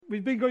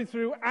we've been going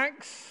through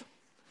Acts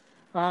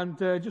and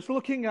just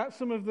looking at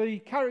some of the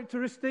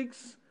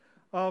characteristics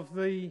of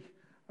the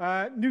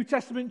New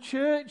Testament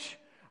church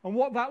and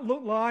what that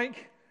looked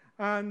like,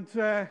 and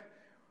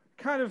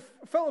kind of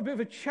felt a bit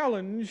of a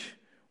challenge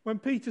when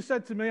Peter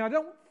said to me, I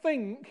don't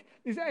think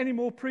there's any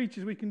more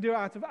preachers we can do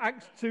out of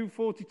Acts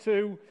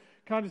 2:42,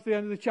 kind of to the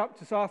end of the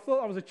chapter. So I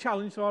thought that was a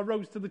challenge, so I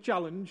rose to the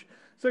challenge.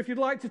 So if you'd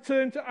like to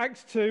turn to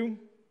Acts 2,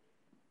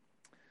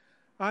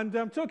 and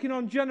I'm talking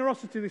on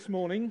generosity this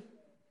morning,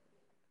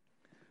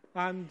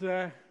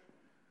 and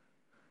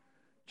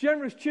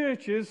generous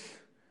churches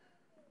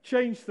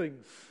change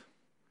things.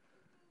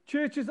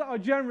 Churches that are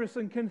generous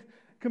and can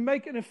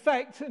make an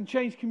effect and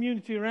change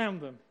community around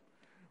them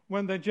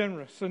when they're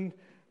generous. And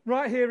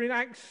right here in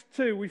Acts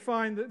 2, we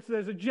find that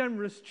there's a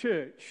generous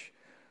church.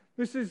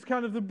 This is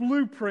kind of the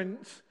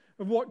blueprint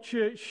of what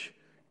church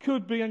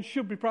could be and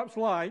should be perhaps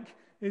like,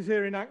 is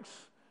here in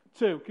Acts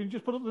 2. Can you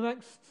just put up the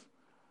next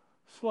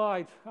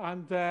slide?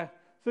 And so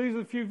these are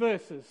a few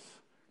verses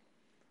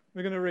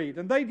we're going to read.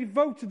 And they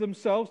devoted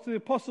themselves to the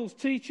apostles'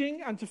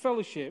 teaching and to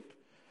fellowship,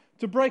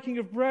 to breaking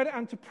of bread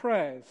and to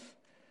prayers.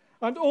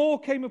 And awe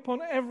came upon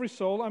every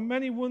soul, and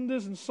many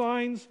wonders and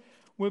signs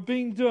were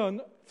being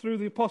done through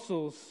the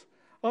apostles.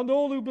 And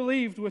all who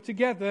believed were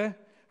together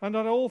and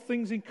had all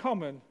things in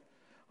common.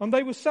 And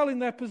they were selling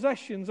their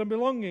possessions and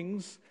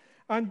belongings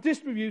and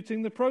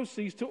distributing the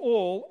proceeds to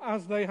all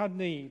as they had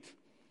need.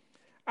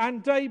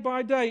 And day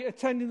by day,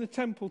 attending the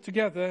temple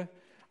together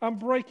and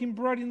breaking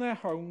bread in their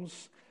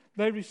homes,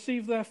 they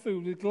received their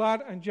food with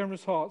glad and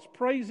generous hearts,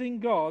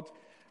 praising God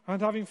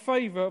and having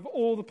favor of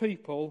all the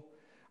people.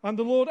 And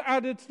the Lord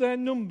added to their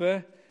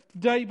number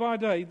day by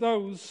day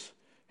those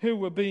who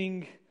were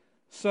being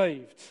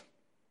saved.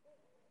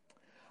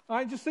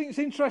 I just think it's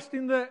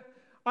interesting that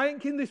I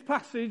think in this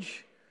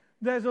passage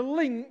there's a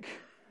link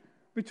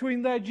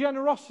between their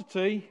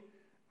generosity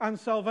and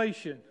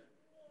salvation.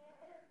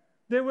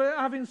 They were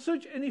having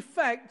such an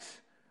effect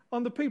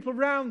on the people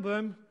around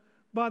them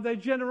by their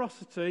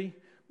generosity,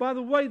 by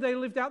the way they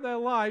lived out their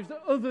lives,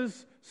 that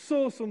others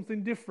saw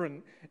something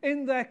different.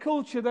 In their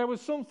culture, there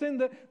was something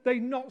that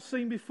they'd not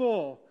seen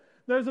before.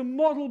 There was a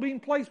model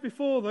being placed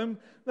before them.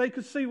 They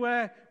could see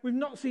where we've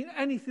not seen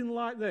anything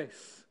like this.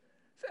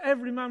 It's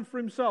every man for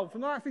himself.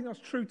 And I think that's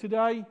true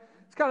today.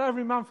 It's kind of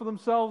every man for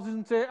themselves,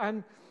 isn't it?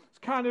 And it's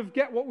kind of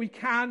get what we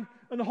can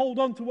and hold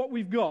on to what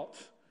we've got.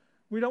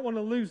 We don't want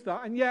to lose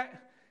that. And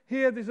yet,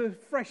 here there's a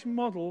fresh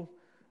model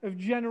of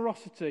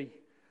generosity.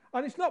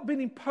 And it's not been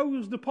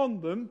imposed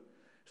upon them.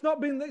 It's not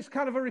been that it's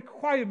kind of a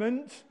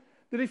requirement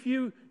that if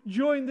you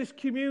join this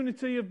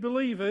community of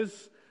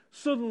believers,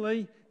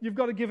 suddenly you've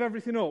got to give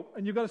everything up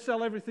and you've got to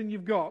sell everything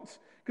you've got,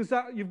 because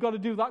you've got to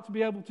do that to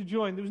be able to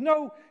join. There was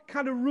no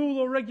kind of rule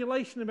or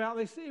regulation about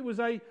this. It was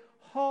a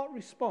heart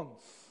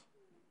response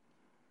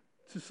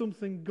to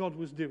something God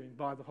was doing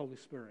by the Holy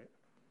Spirit.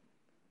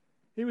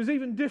 It was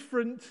even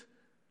different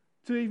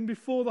to even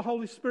before the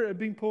Holy Spirit had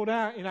been poured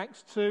out in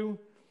Acts 2.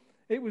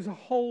 It was a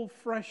whole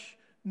fresh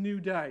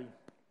new day.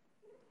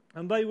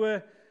 And they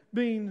were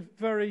being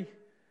very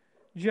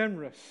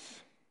generous.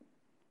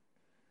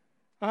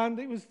 And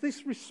it was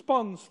this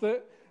response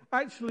that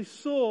actually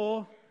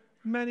saw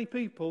many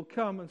people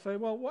come and say,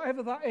 well,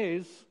 whatever that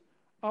is,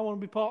 I want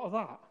to be part of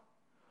that.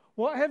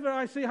 Whatever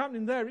I see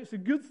happening there, it's a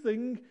good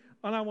thing,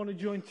 and I want to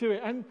join to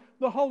it. And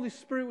the Holy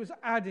Spirit was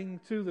adding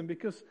to them,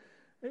 because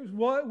it was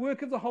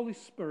work of the Holy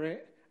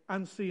Spirit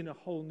and seeing a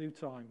whole new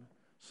time,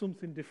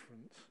 something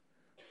different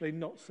they'd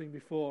not seen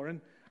before.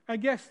 And I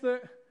guess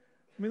that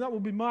will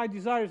be my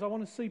desire, is I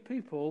want to see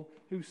people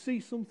who see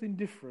something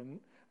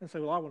different and say,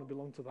 well, I want to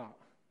belong to that.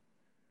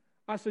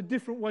 That's a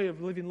different way of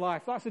living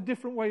life. That's a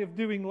different way of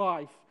doing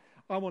life.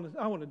 I want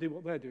to do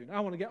what they're doing. I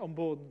want to get on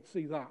board and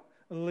see that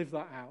and live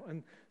that out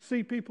and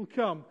see people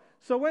come.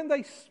 So when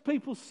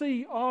people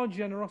see our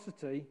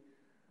generosity,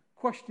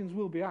 questions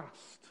will be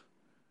asked.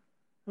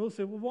 They'll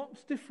say, well,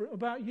 what's different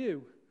about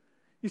you?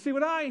 You see,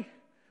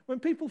 when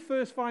people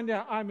first find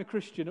out I'm a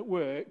Christian at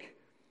work,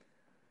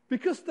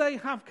 because they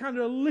have kind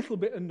of a little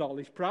bit of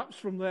knowledge, perhaps,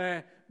 from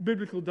their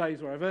biblical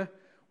days or whatever,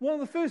 one of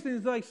the first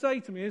things they say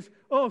to me is,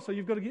 oh, so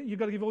you've got to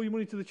give all your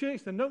money to the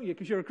church then, don't you?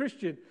 Because you're a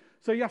Christian.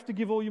 So you have to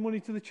give all your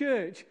money to the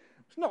church.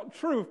 It's not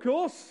true, of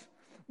course,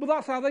 but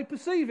that's how they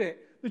perceive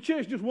it. The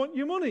church just want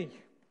your money.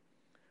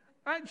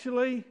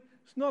 Actually,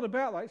 it's not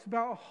about that. It's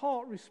about a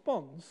heart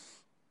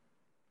response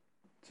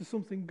to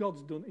something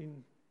God's done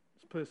in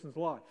this person's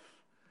life.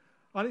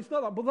 And it's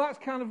not that, but that's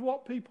kind of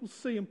what people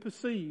see and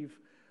perceive.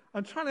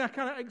 And trying to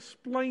kind of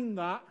explain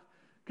that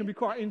can be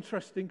quite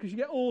interesting, because you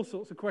get all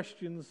sorts of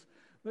questions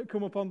that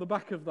come up on the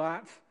back of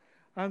that.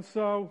 And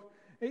so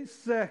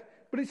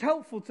but it's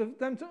helpful to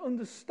them to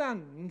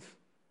understand,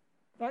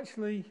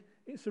 actually,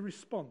 it's a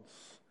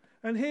response.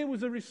 And here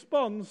was a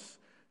response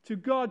to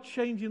God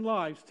changing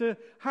lives, to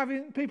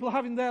people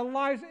having their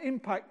lives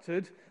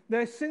impacted,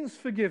 their sins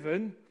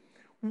forgiven,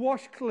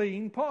 washed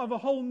clean, part of a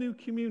whole new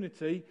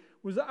community,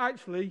 was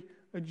actually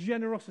a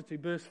generosity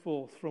burst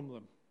forth from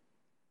them.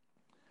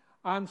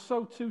 And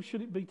so too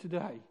should it be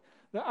today.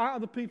 that out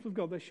of the people of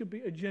God there should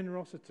be a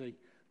generosity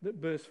that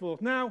bursts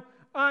forth. Now,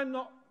 I'm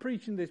not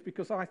preaching this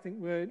because I think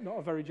we're not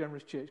a very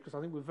generous church, because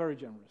I think we're very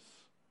generous.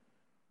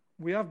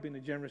 We have been a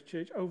generous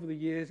church over the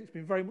years. It's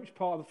been very much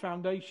part of the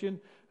foundation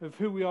of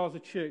who we are as a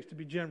church, to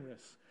be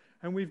generous.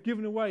 And we've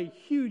given away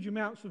huge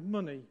amounts of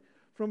money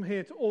from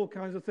here to all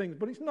kinds of things.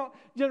 But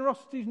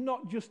generosity is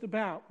not just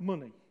about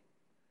money.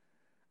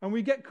 And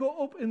we get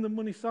caught up in the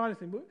money side of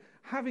things. But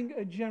having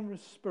a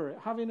generous spirit,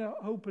 having an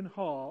open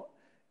heart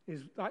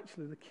is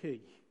actually the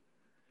key,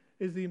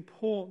 is the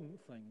important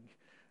thing.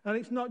 And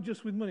it's not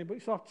just with money, but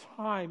it's our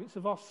time, it's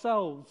of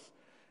ourselves.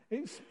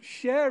 It's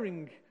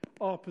sharing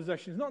our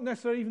possessions, not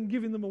necessarily even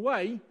giving them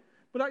away,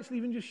 but actually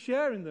even just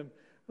sharing them.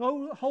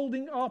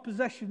 Holding our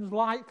possessions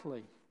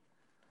lightly,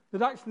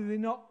 that actually they're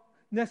not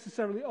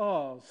necessarily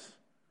ours,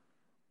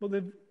 but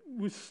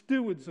we're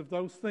stewards of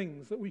those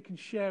things that we can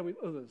share with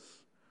others.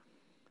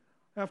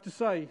 I have to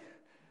say,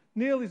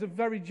 Neil is a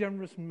very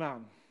generous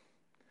man.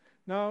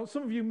 Now,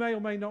 some of you may or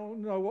may not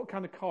know what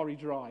kind of car he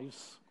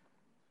drives.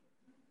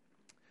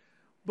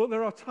 But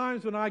there are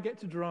times when I get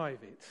to drive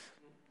it.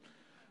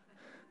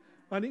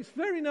 And it's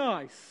very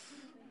nice.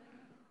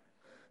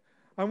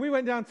 And we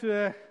went down to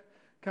a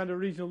kind of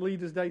regional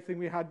leaders' day thing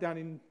we had down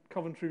in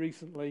Coventry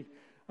recently.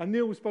 And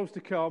Neil was supposed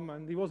to come,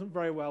 and he wasn't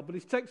very well. But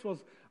his text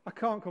was, I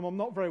can't come, I'm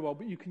not very well,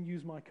 but you can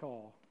use my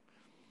car.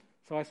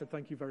 So I said,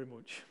 thank you very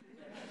much.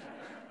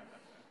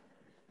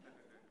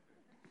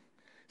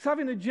 It's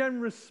having a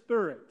generous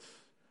spirit.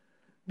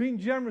 Being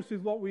generous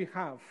with what we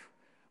have.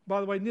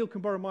 By the way, Neil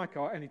can borrow my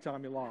car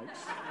anytime he likes.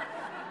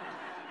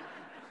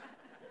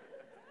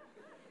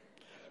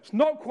 It's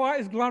not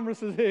quite as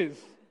glamorous as his.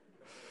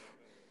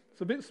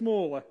 It's a bit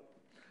smaller.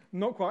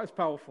 Not quite as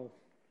powerful.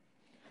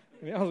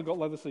 And it hasn't got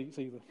leather seats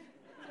either.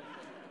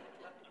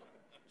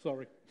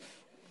 Sorry.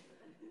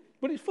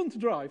 But it's fun to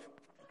drive.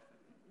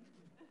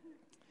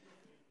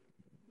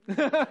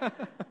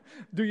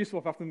 Do your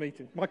swap after the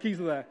meeting. My keys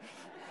are there.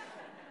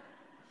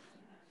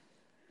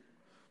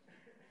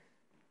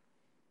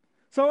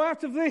 So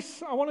out of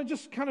this, I want to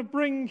just kind of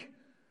bring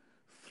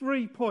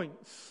 3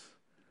 points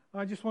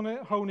I just want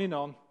to hone in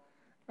on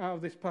out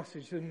of this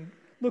passage and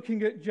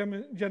looking at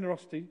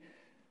generosity.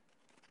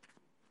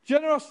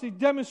 Generosity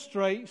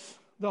demonstrates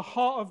the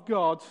heart of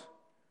God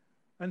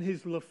and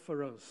his love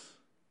for us.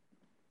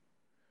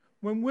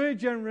 When we're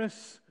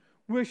generous,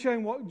 we're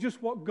showing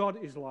just what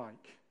God is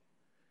like.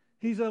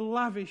 He's a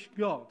lavish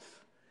God.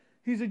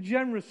 He's a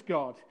generous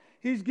God.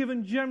 He's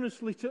given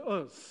generously to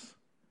us.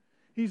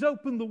 He's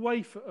opened the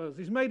way for us.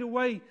 He's made a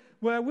way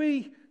where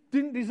we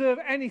didn't deserve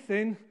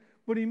anything,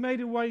 but he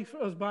made a way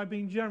for us by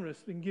being generous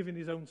in giving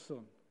his own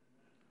son.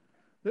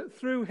 That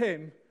through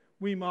him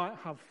we might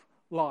have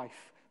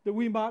life, that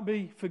we might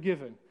be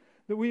forgiven,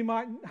 that we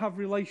might have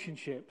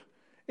relationship,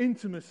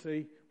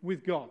 intimacy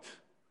with God.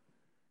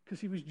 Because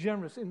he was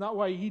generous in that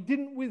way. He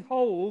didn't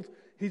withhold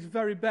his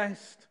very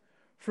best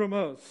from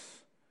us.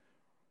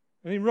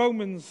 And in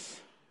Romans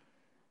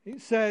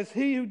it says,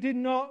 he who did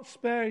not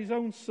spare his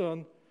own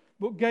son,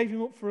 but gave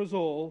him up for us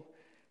all,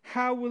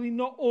 how will he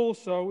not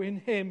also in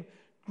him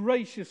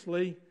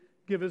graciously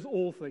give us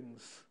all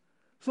things?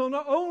 So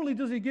not only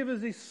does he give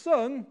us his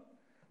son,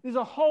 there's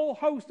a whole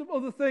host of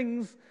other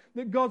things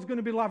that God's going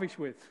to be lavish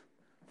with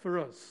for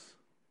us.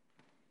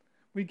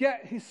 We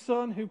get his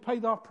son who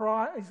paid the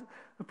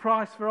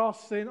price for our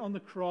sin on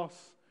the cross,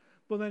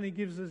 but then he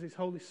gives us his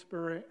Holy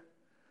Spirit,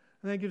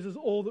 and then gives us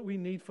all that we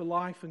need for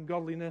life and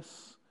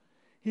godliness.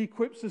 He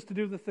equips us to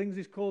do the things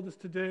he's called us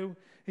to do.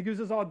 He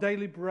gives us our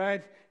daily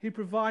bread. He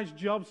provides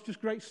jobs.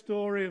 Just great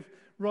story of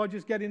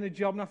Roger's getting a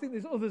job. And I think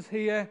there's others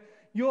here.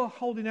 You're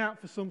holding out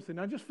for something.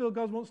 I just feel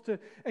God wants to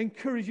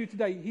encourage you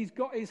today. He's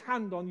got his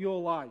hand on your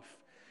life.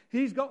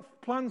 He's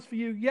got plans for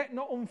you yet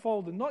not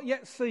unfolded, not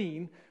yet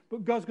seen,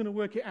 but God's going to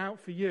work it out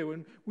for you.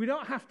 And we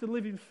don't have to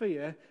live in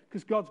fear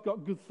because God's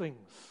got good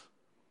things.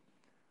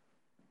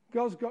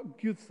 God's got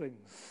good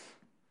things.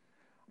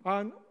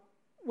 And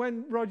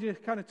when Roger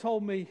kind of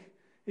told me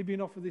he'd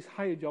been offered this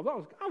higher job,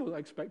 I wasn't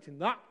expecting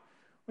that.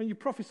 When you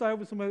prophesy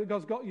over somewhere that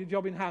God's got your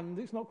job in hand,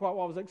 it's not quite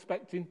what I was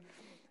expecting.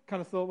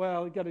 Kind of thought,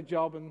 well, he'd get a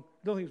job, and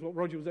I don't think it's what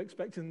Roger was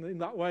expecting in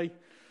that way.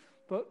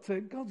 But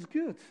God's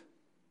good.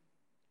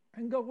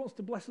 And God wants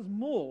to bless us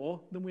more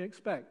than we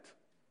expect.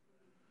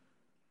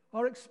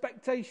 Our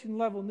expectation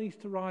level needs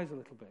to rise a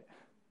little bit.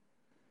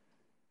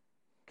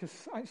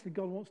 Because actually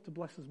God wants to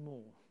bless us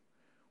more.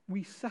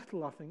 We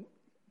settle, I think,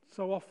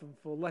 so often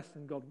for less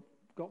than God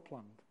got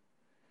planned.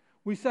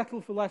 We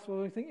settle for less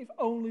when we think, if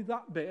only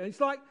that bit. And it's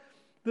like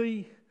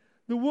the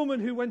woman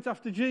who went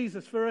after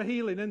Jesus for her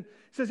healing and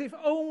says, if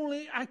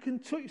only I can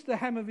touch the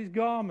hem of his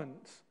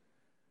garment.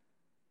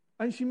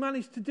 And she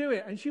managed to do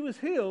it. And she was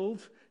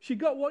healed. She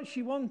got what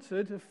she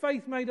wanted. Her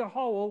faith made her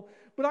whole.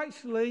 But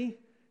actually,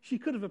 she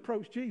could have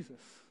approached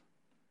Jesus.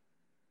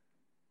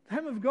 The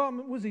hem of the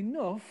garment was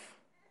enough.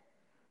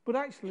 But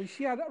actually,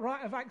 she had a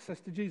right of access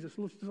to Jesus,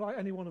 just like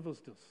any one of us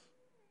does.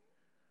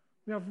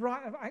 We have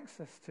right of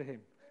access to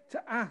him,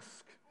 to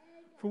ask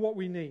for what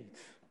we need.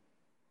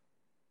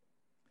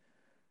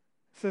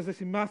 says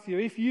this in Matthew,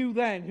 if you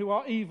then, who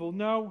are evil,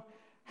 know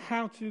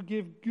how to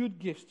give good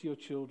gifts to your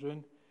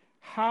children,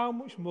 how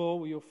much more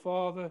will your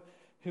Father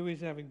who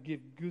is in heaven give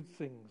good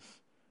things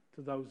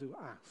to those who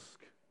ask?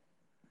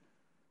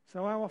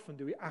 So how often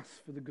do we ask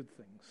for the good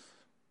things?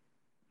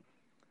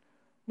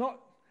 Not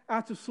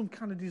out of some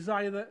kind of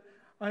desire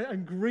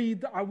and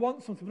greed that I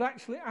want something, but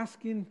actually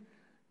asking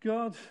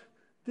God,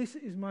 this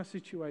is my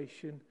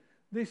situation,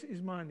 this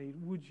is my need,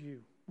 would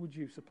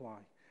you supply?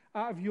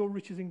 Out of your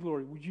riches in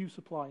glory, would you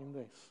supply in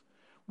this?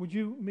 Would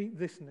you meet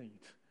this need?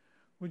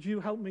 Would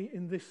you help me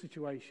in this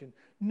situation?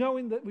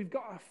 Knowing that we've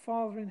got a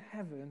Father in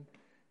heaven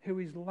who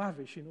is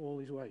lavish in all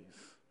his ways.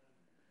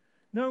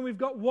 Knowing we've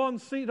got one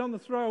seated on the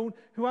throne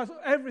who has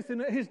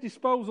everything at his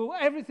disposal,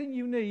 everything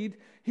you need,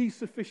 he's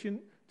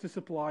sufficient to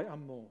supply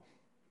and more.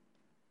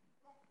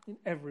 In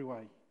every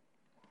way.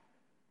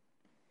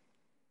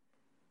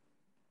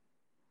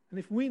 And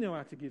if we know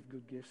how to give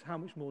good gifts, how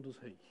much more does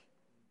he?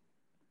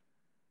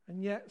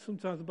 And yet,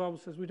 sometimes the Bible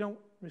says we don't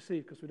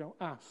receive because we don't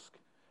ask.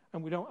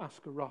 And we don't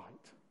ask aright.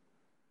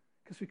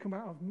 Because we come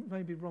out of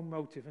maybe wrong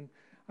motive. And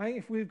I think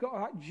if we've got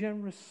that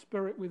generous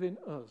spirit within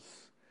us,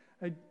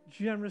 a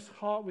generous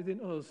heart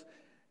within us,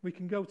 we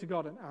can go to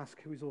God and ask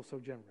who is also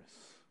generous.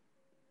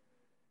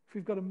 If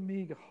we've got a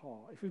meager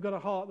heart, if we've got a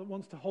heart that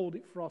wants to hold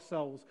it for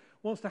ourselves,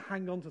 wants to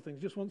hang on to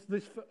things, just wants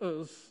this for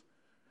us,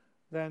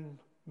 then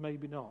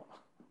maybe not.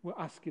 We're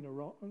asking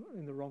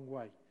in the wrong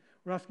way.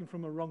 We're asking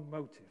from a wrong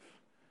motive.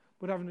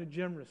 But having a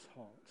generous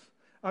heart,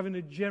 having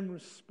a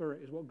generous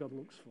spirit is what God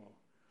looks for.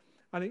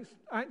 And it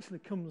actually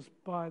comes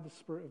by the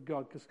Spirit of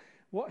God, because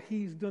what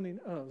he's done in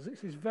us,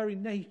 it's his very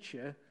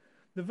nature.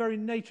 The very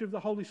nature of the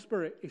Holy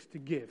Spirit is to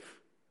give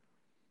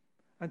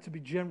and to be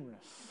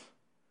generous.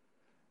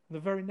 The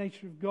very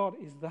nature of God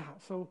is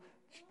that. So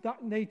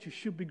that nature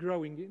should be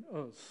growing in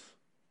us.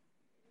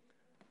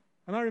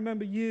 And I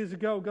remember years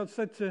ago, God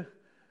said to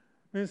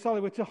me and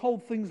Sally, we're to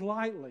hold things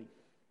lightly.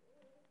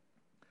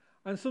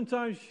 And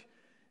sometimes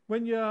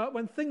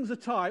when things are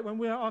tight,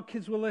 when our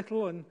kids were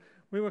little and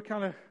we were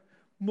kind of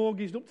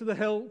mortgaged up to the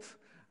hilt,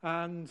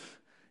 and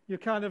you're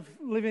kind of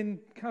living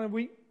kind of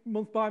week,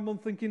 month by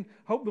month, thinking,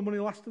 hope the money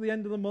lasts to the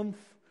end of the month.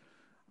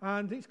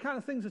 And it's kind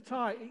of things are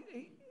tight.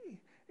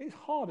 It's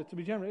harder to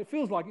be generous. It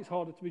feels like it's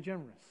harder to be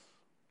generous.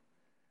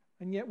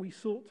 And yet we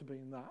sought to be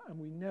in that, and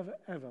we never,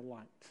 ever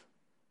lacked.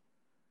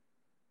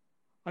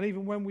 And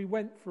even when we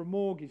went for a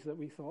mortgage that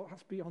we thought,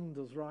 that's beyond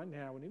us right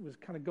now, and it was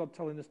kind of God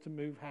telling us to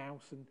move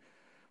house, and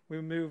we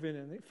were moving,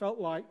 and it felt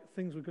like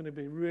things were going to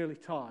be really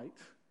tight.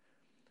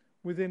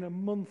 Within a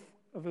month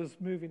of us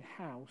moving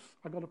house,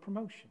 I got a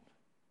promotion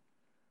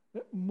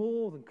that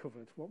more than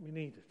covered what we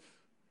needed.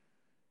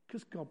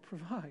 Because God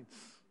provides.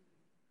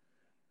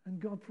 And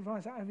God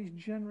provides out of his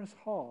generous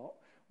heart.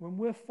 When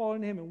we're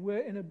following him and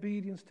we're in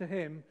obedience to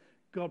him,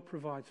 God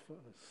provides for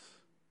us.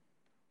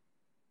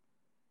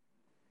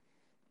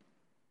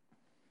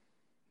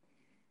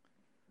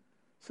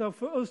 So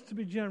for us to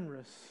be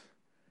generous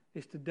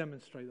is to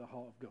demonstrate the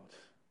heart of God.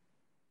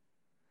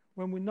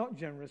 When we're not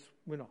generous,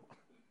 we're not.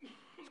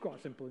 It's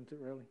quite simple, isn't it,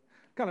 really?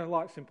 Kind of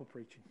like simple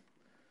preaching.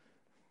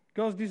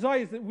 God's desire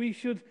is that we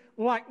should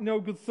lack no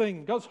good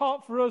thing. God's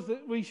heart for us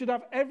that we should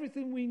have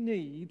everything we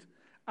need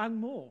and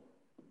more.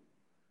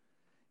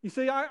 You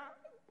see,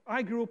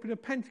 I grew up in a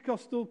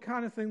Pentecostal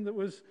kind of thing that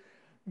was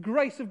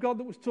grace of God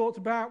that was talked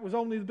about was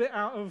only the bit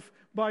out of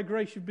by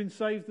grace you've been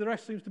saved. The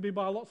rest seems to be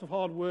by lots of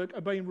hard work,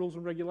 obeying rules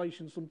and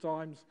regulations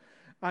sometimes,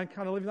 and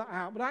kind of living that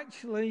out. But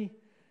actually,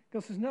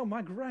 God says, no,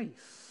 my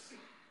grace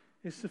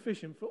is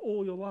sufficient for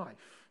all your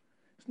life.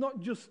 It's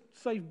not just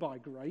saved by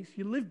grace,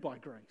 you live by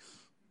grace.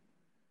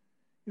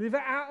 You live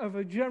out of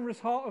a generous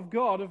heart of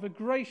God, of a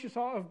gracious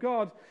heart of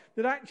God,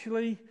 that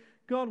actually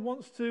God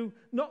wants to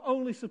not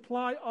only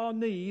supply our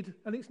need,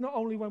 and it's not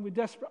only when we're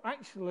desperate,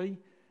 actually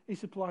he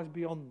supplies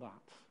beyond that.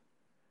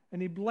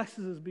 And he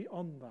blesses us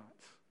beyond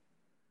that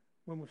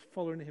when we're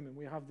following him and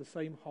we have the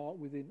same heart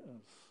within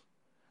us,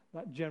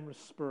 that generous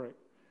spirit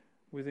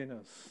within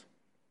us.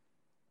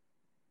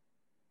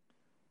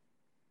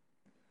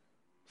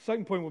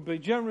 Second point would be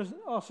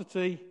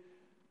generosity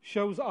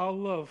shows our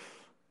love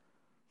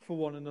for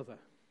one another.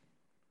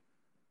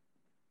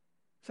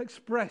 It's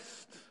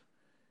expressed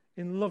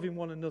in loving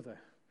one another.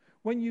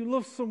 When you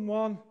love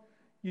someone,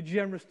 you're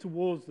generous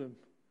towards them.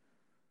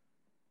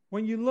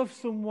 When you love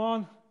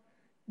someone,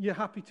 you're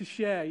happy to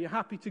share, you're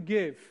happy to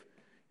give,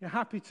 you're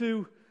happy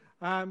to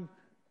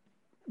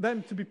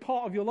them to be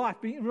part of your life,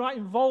 be right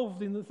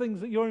involved in the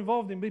things that you're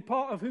involved in, be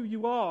part of who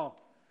you are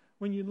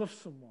when you love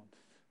someone.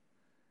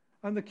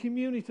 And the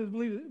community of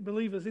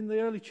believers in the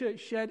early church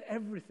shared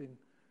everything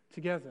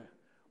together.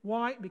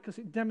 Why? Because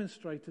it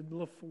demonstrated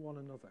love for one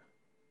another.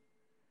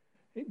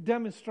 It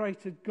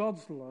demonstrated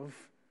God's love.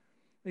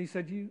 He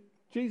said,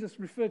 Jesus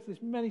referred to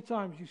this many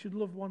times, you should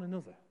love one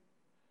another.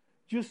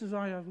 Just as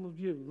I have loved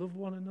you, love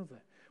one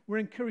another. We're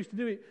encouraged to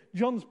do it.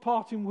 John's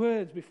parting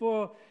words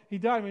before he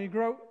died, when he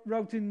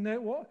wrote in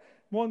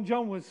 1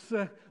 John was,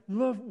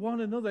 love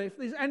one another. If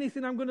there's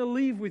anything I'm going to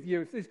leave with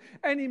you, if there's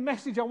any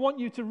message I want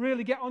you to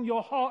really get on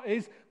your heart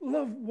is,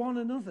 love one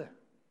another.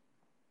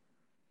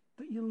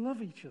 that you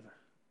love each other.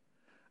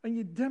 And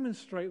you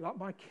demonstrate that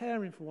by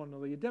caring for one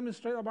another. You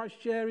demonstrate that by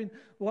sharing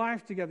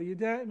life together. You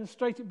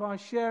demonstrate it by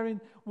sharing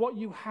what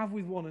you have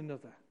with one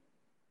another.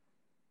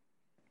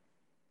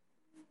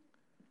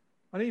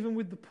 And even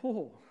with the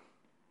poor.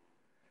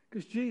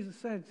 Because Jesus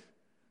said,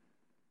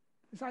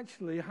 it's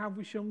actually how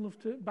we shown love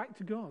back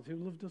to God, who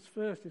loved us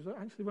first. It's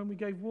actually when we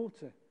gave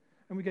water,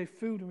 and we gave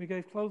food, and we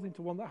gave clothing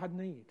to one that had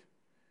need.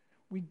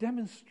 We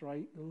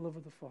demonstrate the love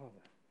of the Father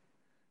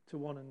to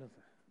one another.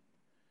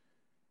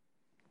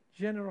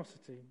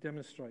 Generosity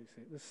demonstrates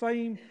it. The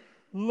same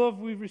love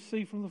we've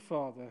received from the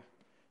Father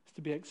is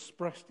to be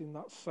expressed in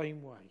that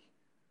same way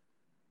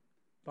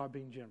by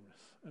being generous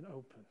and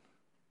open.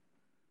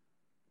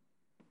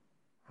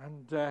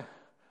 And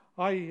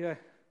I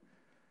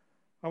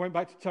went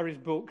back to Terry's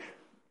book,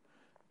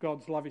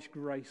 God's Lavish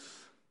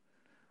Grace.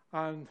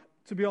 And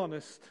to be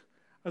honest,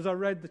 as I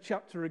read the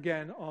chapter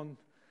again on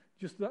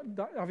just that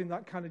having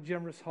that kind of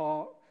generous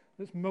heart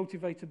that's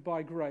motivated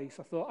by grace,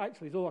 I thought,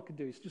 actually, all I could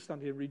do is just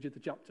stand here and read you the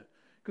chapter.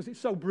 Because it's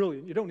so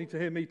brilliant. You don't need to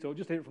hear me talk,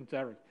 just hear it from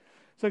Terry.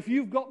 So if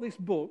you've got this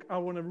book, I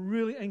want to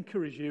really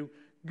encourage you,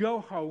 go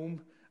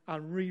home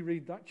and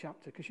reread that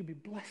chapter, because you'll be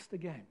blessed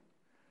again,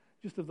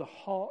 just of the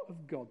heart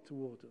of God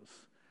toward us,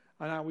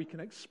 and how we can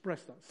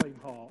express that same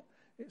heart.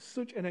 It's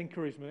such an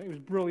encouragement. It was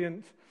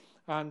brilliant,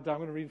 and I'm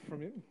going to read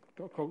from it.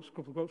 Got a couple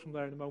of quotes from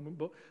there in a moment,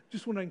 but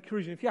just want to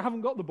encourage you. If you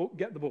haven't got the book,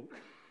 get the book.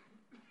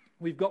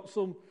 We've got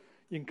some.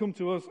 You can come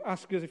to us,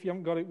 ask us. If you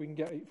haven't got it, we can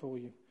get it for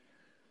you.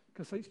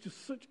 Because it's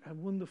just such a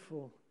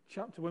wonderful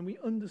chapter when we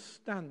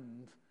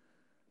understand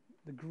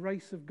the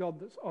grace of God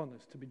that's on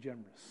us to be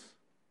generous.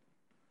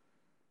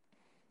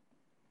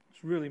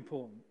 It's really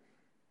important.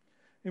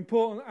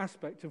 Important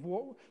aspect of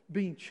what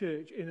being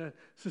church in a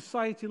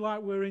society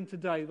like we're in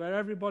today, where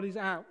everybody's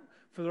out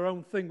for their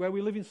own thing, where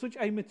we live in such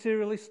a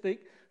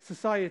materialistic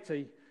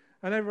society,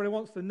 and everybody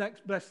wants the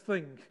next best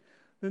thing.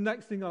 The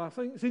next thing on. I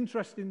think it's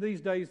interesting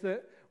these days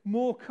that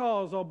more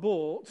cars are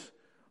bought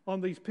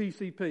on these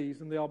PCPs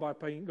than they are by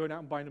going out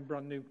and buying a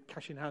brand new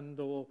cash in hand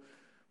or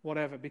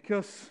whatever,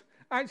 because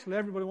actually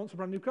everybody wants a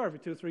brand new car every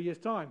 2 or 3 years'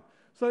 time.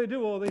 So they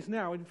do all this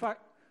now. In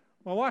fact,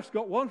 my wife's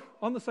got one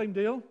on the same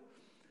deal,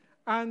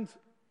 and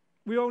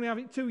we only have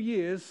it 2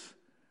 years,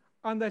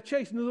 and they're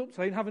chasing us up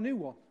saying, have a new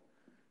one.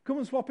 Come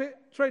and swap it,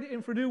 trade it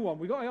in for a new one.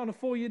 We got it on a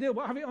 4-year deal,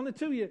 but have it on a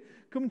 2-year.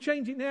 Come and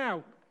change it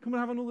now. Come and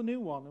have another new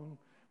one. And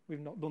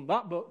we've not done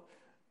that, but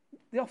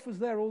the offer's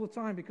there all the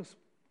time because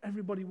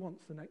everybody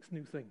wants the next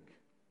new thing.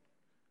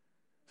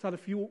 It's had a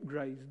few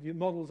upgrades. The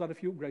model's had a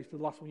few upgrades to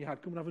the last one you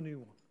had. Come and have a new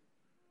one.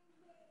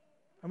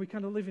 And we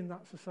kind of live in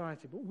that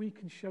society, but we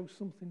can show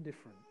something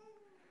different.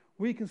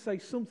 We can say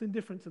something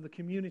different to the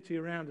community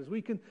around us.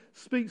 We can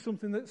speak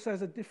something that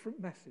says a different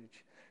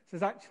message. It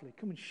says, actually,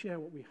 come and share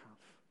what we have.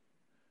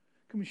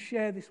 Come and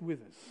share this with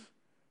us.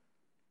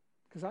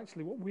 Because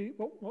actually,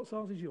 what's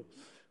ours is yours.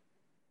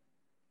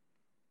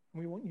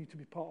 And we want you to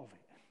be part of it.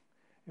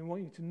 And we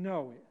want you to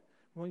know it.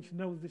 We want you to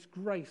know this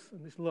grace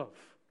and this love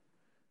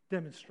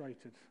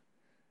demonstrated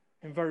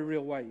in very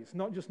real ways.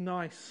 Not just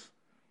nice,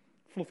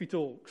 fluffy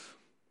talks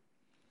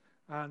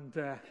and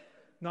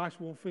nice,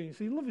 warm feelings.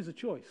 See, love is a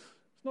choice.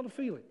 It's not a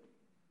feeling.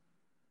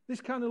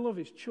 This kind of love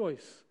is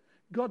choice.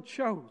 God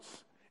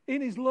chose.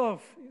 In his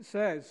love, it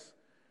says,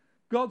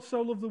 God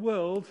so loved the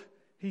world,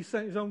 he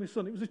sent his only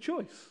son. It was a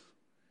choice.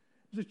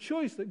 It was a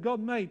choice that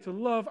God made to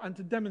love and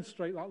to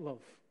demonstrate that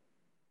love.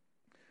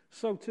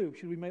 So too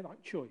should we make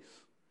that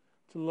choice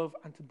to love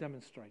and to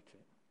demonstrate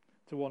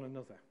it to one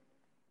another.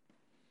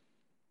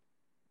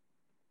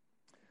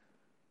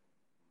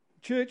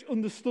 Church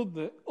understood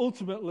that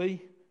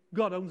ultimately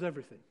God owns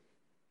everything.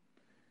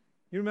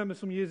 You remember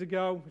some years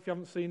ago, if you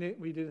haven't seen it,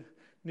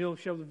 Neil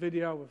showed the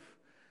video of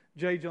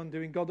J. John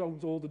doing God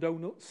owns all the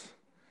donuts.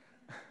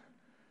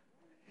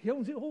 He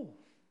owns it all.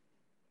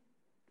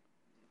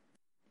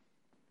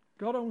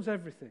 God owns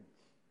everything.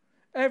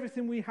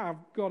 Everything we have,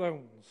 God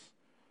owns.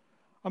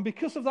 And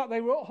because of that,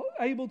 they were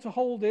able to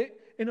hold it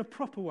in a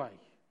proper way.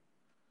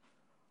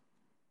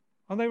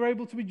 And they were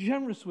able to be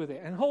generous with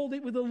it and hold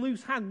it with a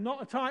loose hand,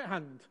 not a tight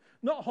hand.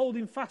 Not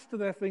holding fast to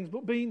their things,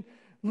 but being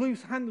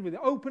loose-handed with it,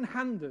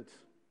 open-handed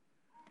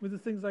with the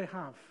things they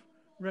have,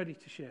 ready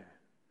to share,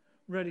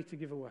 ready to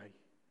give away.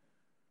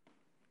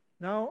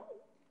 Now,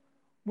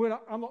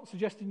 I'm not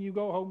suggesting you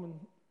go home and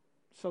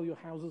sell your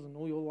houses and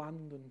all your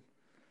land and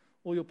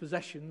all your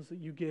possessions that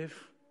you give,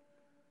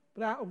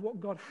 but out of what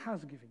God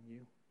has given you,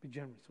 be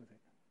generous with it.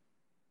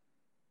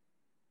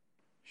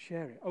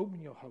 Share it.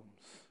 Open your homes.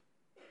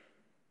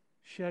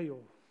 Share your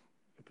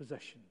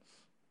possessions.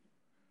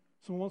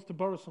 Someone wants to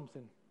borrow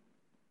something.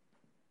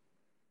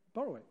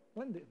 Borrow it.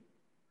 Lend it.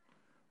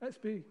 Let's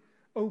be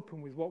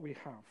open with what we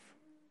have,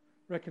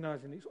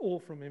 recognizing it's all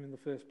from him in the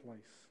first place.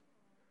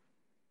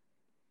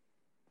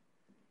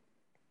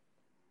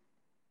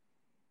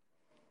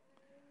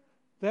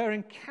 They're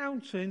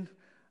encountering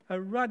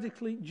a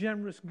radically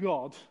generous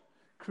God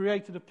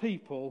created a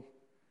people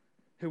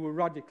who were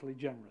radically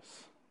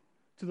generous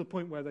to the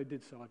point where they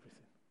did sell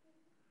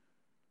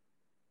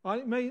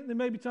everything. There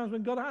may be times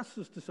when God asks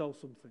us to sell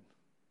something.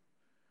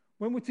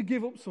 when we're to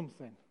give up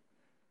something.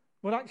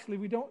 But actually,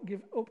 we don't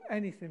give up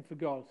anything for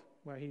God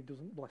where he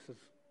doesn't bless us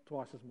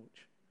twice as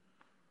much.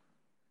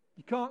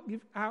 You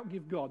can't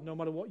outgive God no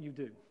matter what you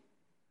do.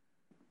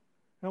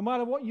 No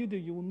matter what you do,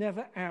 you will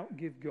never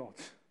outgive God.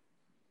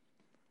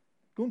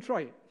 Go and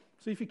try it.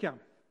 See if you can.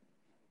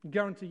 I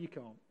guarantee you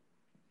can't.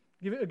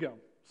 Give it a go.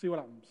 See what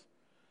happens.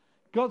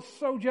 God's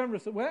so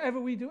generous that wherever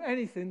we do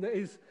anything that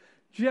is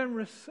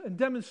generous and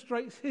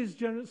demonstrates his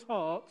generous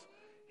heart,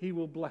 he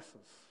will bless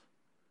us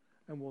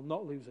and will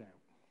not lose out.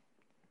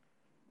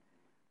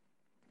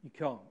 You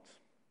can't.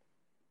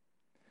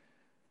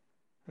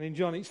 And in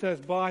John it says,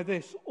 by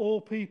this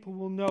all people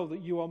will know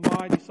that you are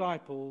my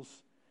disciples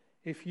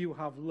if you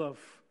have love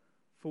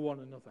for one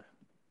another.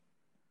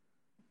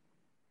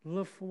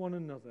 Love for one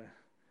another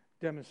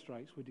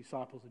demonstrates we're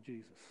disciples of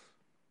Jesus.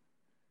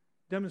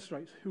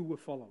 Demonstrates who we're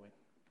following.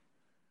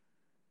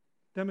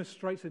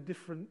 Demonstrates a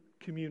different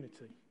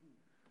community,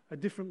 a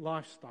different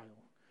lifestyle.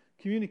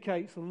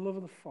 Communicates the love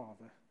of the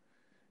Father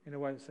in a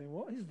way that's saying,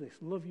 what is this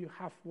love you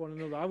have for one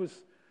another? I was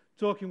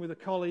talking with a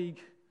colleague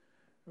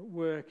at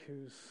work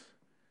who's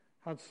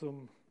had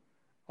some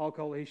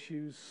alcohol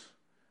issues,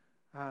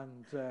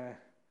 and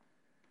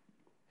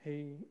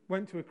he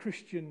went to a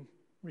Christian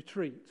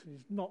retreat.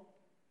 He's not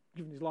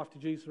given his life to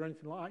Jesus or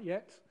anything like that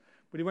yet,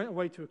 but he went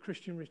away to a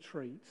Christian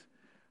retreat,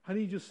 and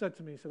he just said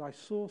to me, he said, I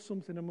saw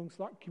something amongst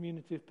that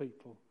community of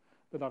people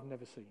that I've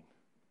never seen.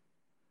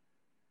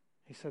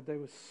 He said they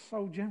were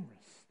so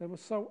generous, they were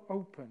so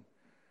open,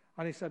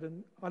 and he said,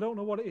 and I don't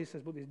know what it is,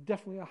 but there's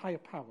definitely a higher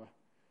power.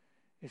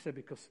 He said,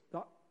 because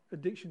that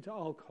addiction to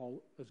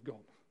alcohol has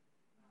gone.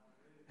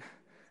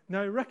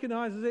 Now he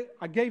recognizes it.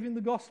 I gave him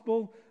the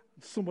gospel.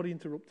 Somebody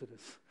interrupted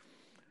us.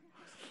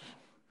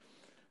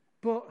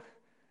 But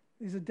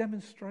there's a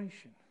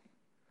demonstration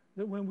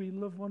that when we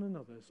love one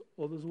another,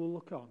 others will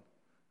look on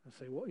and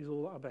say, what is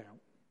all that about?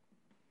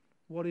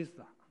 What is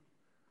that?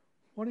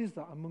 What is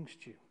that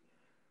amongst you?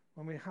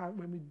 When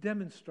we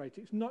demonstrate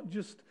it, it's not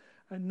just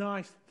a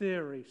nice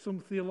theory, some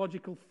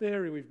theological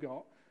theory we've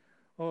got,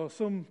 or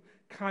some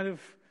kind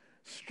of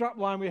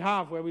strapline we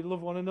have where we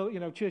love one another. You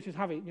know, churches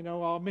have it. You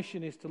know, our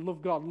mission is to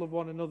love God, love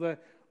one another,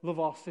 love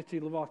our city,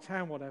 love our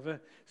town, whatever.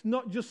 It's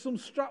not just some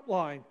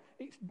strapline.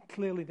 It's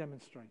clearly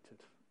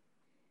demonstrated.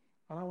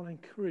 And I want to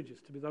encourage us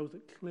to be those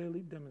that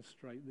clearly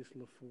demonstrate this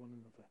love for one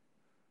another.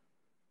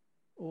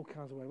 All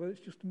kinds of ways. Whether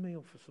it's just a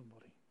meal for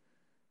somebody,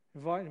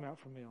 inviting them out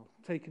for a meal,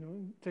 taking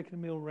a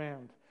meal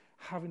round,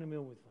 having a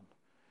meal with them.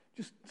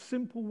 Just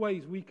simple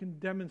ways we can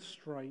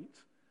demonstrate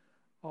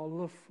our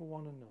love for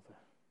one another.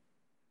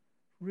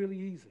 Really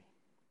easy.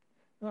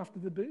 It doesn't have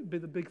to be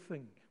the big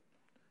thing.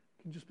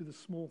 It can just be the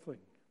small thing.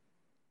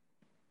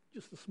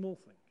 Just the small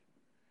thing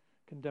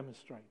can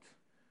demonstrate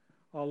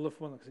our love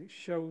for one another, because it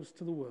shows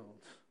to the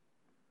world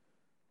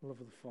the love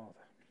of the Father.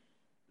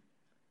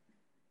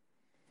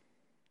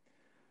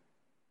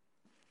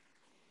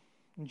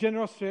 And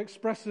generosity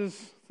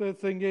expresses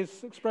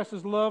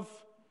love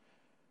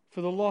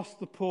for the lost,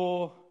 the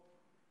poor,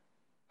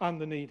 and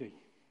the needy.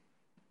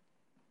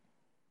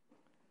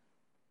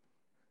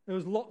 There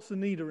was lots of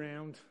need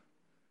around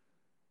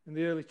in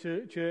the early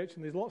church,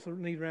 and there's lots of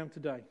need around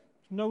today.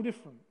 It's no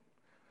different.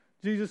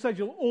 Jesus said,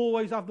 you'll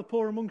always have the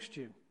poor amongst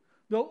you.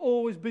 There'll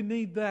always be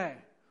need there.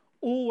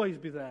 Always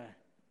be there.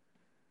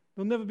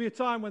 There'll never be a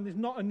time when there's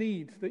not a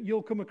need that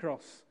you'll come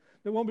across.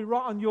 That won't be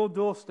right on your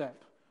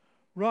doorstep,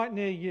 right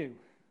near you.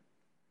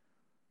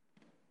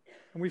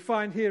 And we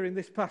find here in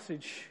this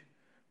passage,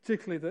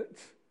 particularly, that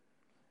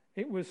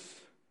it was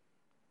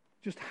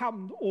just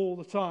happened all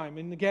the time.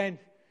 And again,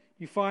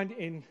 you find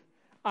in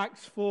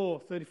Acts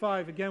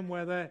 4:35 again,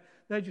 where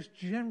they're just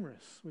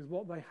generous with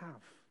what they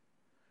have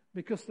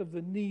because of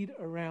the need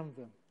around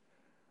them.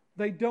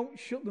 They don't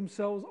shut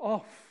themselves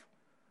off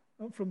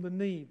from the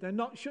need. They're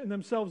not shutting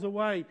themselves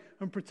away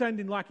and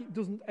pretending like it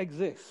doesn't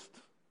exist.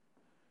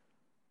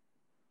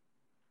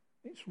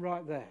 It's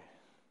right there.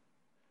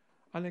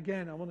 And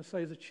again, I want to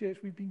say as a church,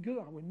 we've been good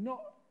at it. We're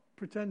not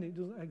pretending it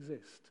doesn't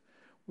exist.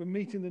 We're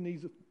meeting the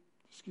needs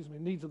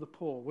of the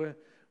poor. We're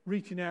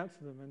reaching out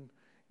to them, and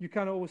you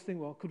kind of always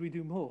think, well, could we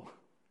do more?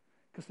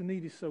 Because the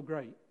need is so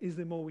great. Is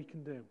there more we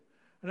can do?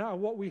 And out of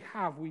what we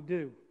have, we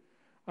do.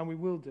 And we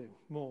will do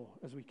more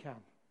as we can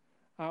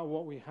out of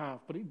what we have.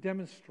 But it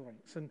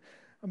demonstrates. And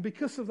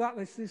because of that,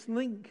 there's this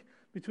link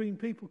between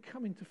people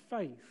coming to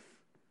faith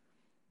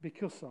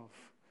because of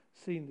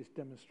seeing this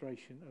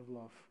demonstration of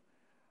love.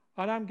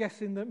 And I'm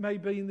guessing that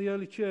maybe in the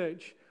early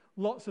church,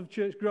 lots of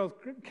church growth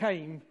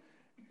came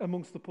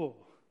amongst the poor.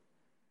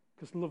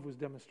 Because love was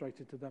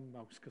demonstrated to them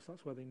most, because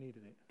that's where they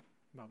needed it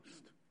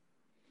most.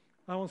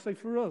 I want to say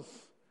for us,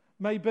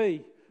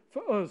 maybe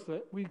for us,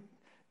 that we're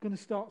going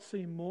to start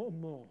seeing more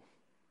and more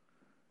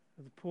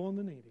of the poor and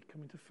the needy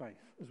coming to faith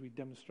as we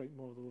demonstrate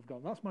more of the love of God.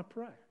 And that's my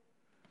prayer.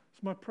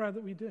 It's my prayer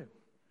that we do.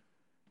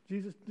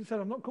 Jesus said,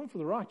 I've not come for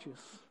the righteous.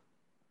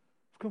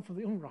 I've come for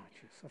the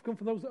unrighteous. I've come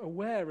for those that are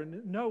aware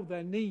and know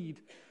their need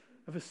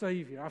of a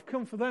Saviour. I've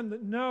come for them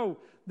that know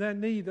their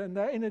need and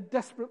they're in a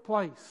desperate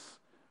place,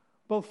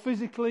 both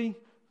physically,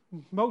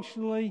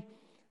 emotionally,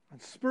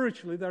 And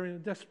spiritually, they're in a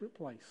desperate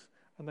place,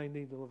 and they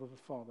need the love of the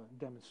Father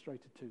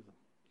demonstrated to them.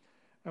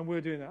 And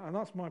we're doing that. And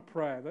that's my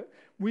prayer, that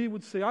we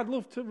would see. I'd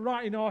love to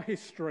write in our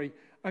history,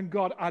 and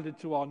God added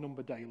to our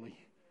number daily.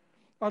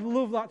 I'd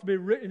love that to be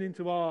written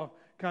into our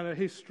kind of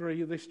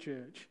history of this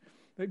church,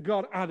 that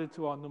God added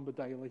to our number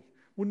daily.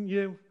 Wouldn't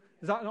you?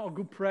 Is that not a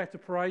good prayer to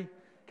pray?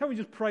 Can we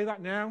just pray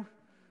that now?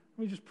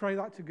 Can we just pray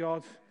that to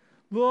God?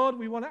 Lord,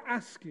 we want to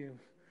ask you.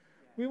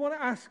 We want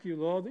to ask you,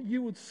 Lord, that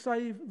you would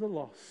save the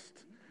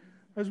lost.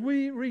 As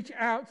we reach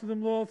out to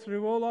them, Lord,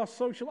 through all our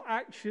social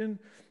action,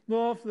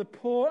 Lord, for the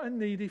poor and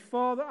needy,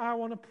 Father, I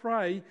want to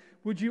pray,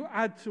 would you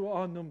add to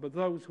our number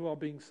those who are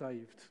being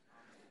saved?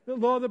 That,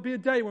 Lord, there'd be a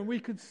day when we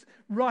could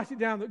write it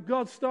down that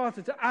God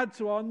started to add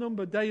to our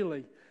number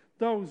daily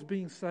those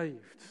being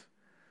saved.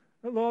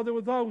 That, Lord, there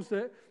were those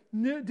that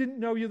didn't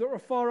know you, that were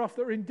far off,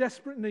 that were in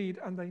desperate need,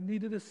 and they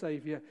needed a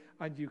Saviour,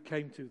 and you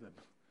came to them.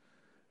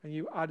 And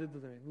you added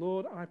them in.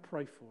 Lord, I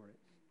pray for it.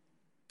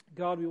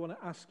 God, we want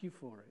to ask you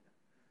for it.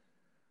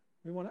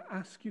 We want to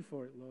ask you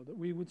for it, Lord, that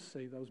we would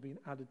see those being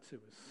added to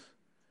us.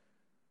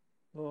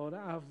 Lord,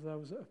 have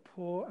those that are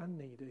poor and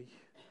needy,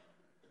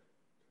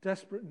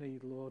 desperate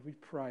need, Lord, we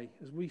pray,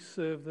 as we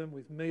serve them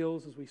with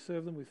meals, as we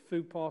serve them with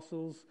food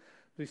parcels,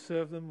 as we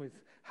serve them with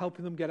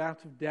helping them get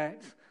out of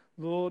debt,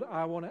 Lord,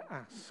 I want to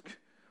ask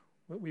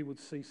that we would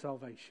see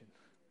salvation.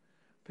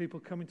 People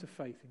coming to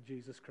faith in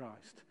Jesus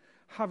Christ,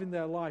 having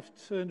their lives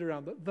turned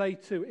around, that they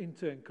too, in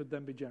turn, could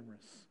then be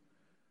generous.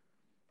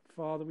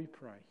 Father, we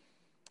pray.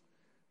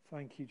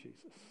 Thank you,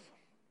 Jesus.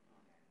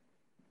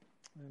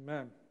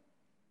 Amen.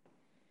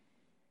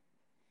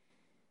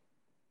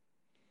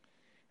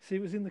 See,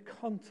 it was in the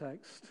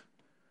context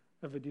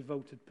of a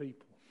devoted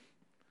people.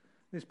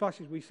 In this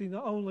passage, we see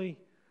not only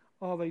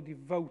are they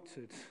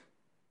devoted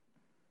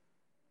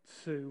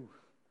to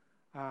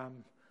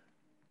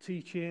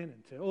teaching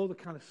and to all the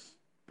kind of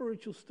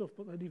spiritual stuff,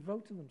 but they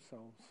devoted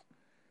themselves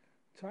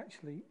to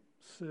actually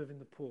serving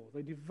the poor.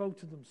 They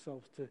devoted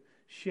themselves to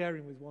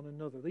sharing with one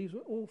another. These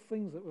were all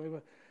things that they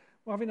were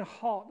having a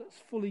heart that's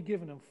fully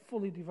given and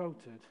fully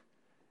devoted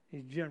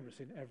is generous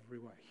in every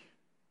way.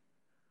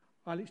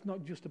 And it's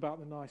not just about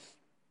the nice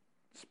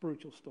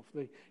spiritual stuff,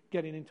 the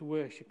getting into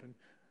worship and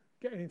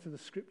getting into the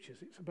scriptures.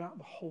 It's about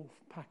the whole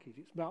package.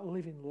 It's about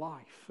living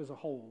life as a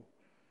whole,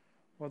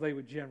 where they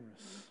were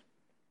generous.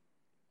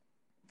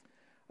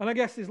 And I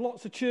guess there's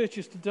lots of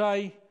churches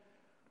today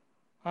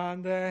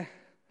and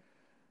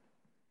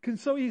can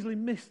so easily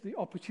miss the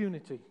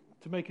opportunity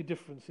to make a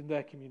difference in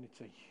their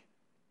community.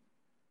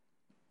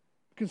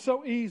 Can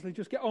so easily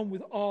just get on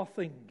with our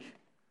thing,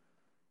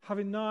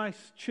 having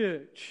nice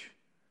church,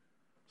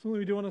 something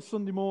we do on a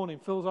Sunday morning,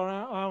 fills our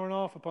hour and a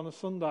half up on a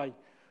Sunday.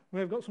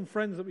 We've got some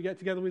friends that we get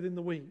together with in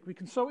the week. We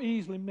can so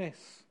easily miss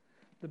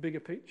the bigger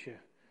picture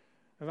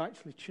of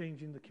actually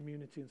changing the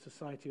community and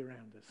society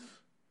around us,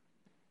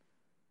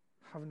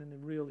 having a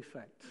real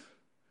effect,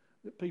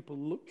 that people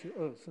look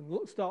to us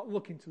and start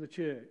looking to the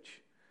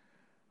church.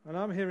 And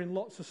I'm hearing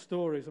lots of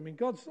stories. I mean,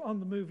 God's on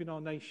the move in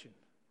our nation.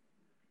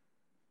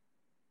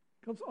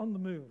 God's on the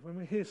move. When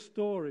we hear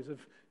stories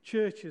of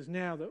churches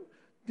now that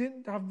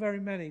didn't have very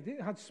many,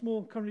 had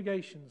small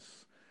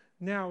congregations,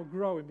 now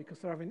growing because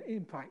they're having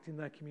impact in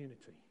their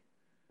community.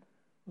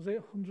 Was it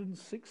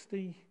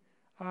 160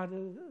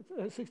 added,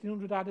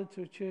 1,600 added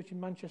to a church in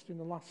Manchester in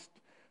the last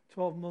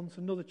 12 months?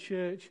 Another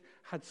church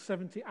had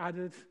 70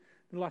 added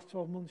in the last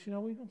 12 months. You know,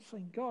 we're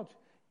saying, God,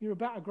 you're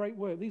about a great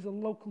work. These are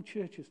local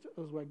churches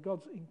to us where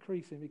God's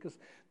increasing because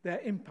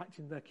they're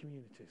impacting their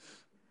communities.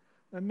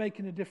 They're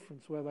making a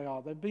difference where they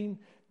are. They're being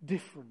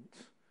different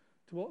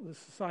to what the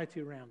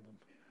society around them,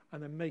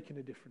 and they're making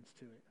a difference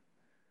to it.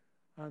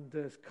 And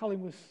as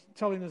Colin was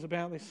telling us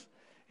about this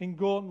in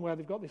Gorton, where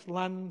they've got this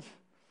land,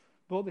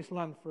 bought this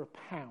land for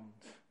 £1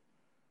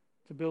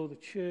 to build a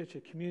church,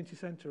 a community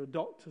centre, a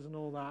doctors and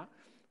all that.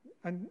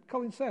 And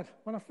Colin said,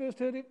 when I first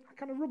heard it, I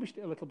kind of rubbished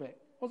it a little bit.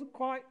 Wasn't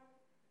quite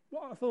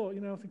what I thought,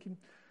 thinking,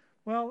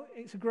 well,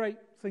 it's a great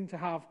thing to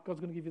have. God's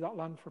going to give you that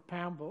land for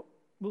 £1, but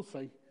we'll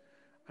see.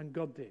 And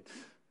God did.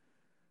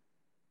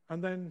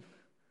 And then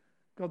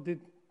God did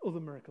other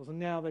miracles. And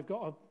now they've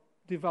got a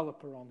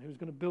developer on who's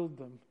going to build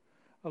them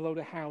a load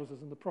of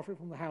houses. And the profit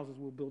from the houses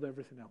will build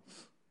everything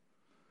else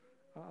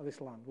out of this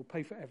land. Will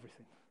pay for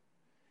everything.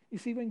 You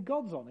see, when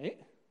God's on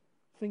it,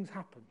 things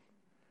happen.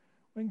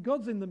 When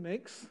God's in the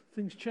mix,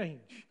 things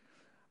change.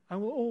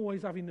 And we'll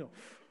always have enough.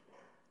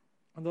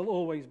 And there'll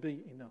always be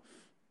enough.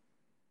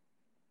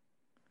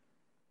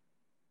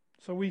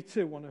 So we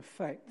too want to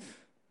affect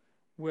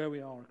where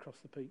we are across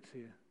the peaks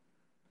here.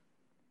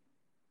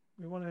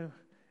 We want to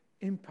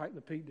impact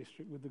the Peak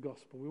District with the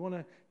gospel. We want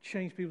to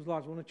change people's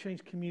lives. We want to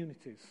change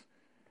communities.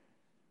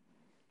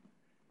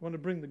 We want to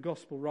bring the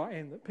gospel right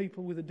in, that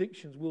people with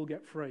addictions will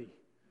get free.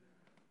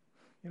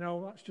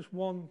 That's just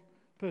one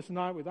person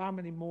I with. How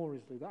many more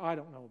is there that I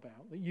don't know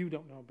about, that you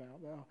don't know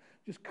about, that are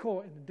just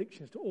caught in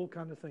addictions to all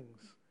kinds of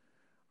things,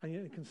 and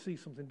yet they can see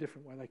something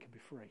different where they can be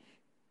free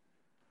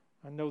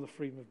and know the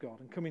freedom of God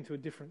and come into a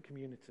different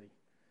community.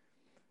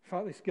 In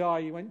fact, this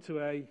guy, he went to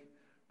a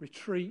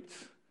retreat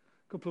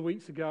couple of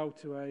weeks ago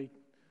to a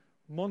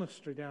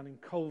monastery down in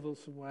Colville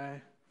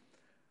somewhere,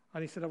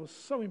 and he said, I was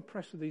so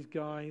impressed with these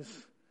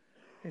guys.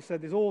 He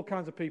said, there's all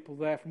kinds of people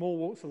there from all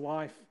walks of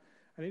life,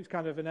 and it was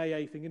kind of an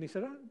AA thing. And he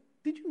said,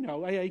 did you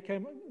know AA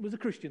was a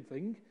Christian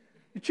thing?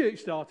 The church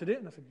started it.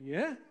 And I said,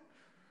 yeah.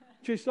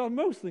 The church started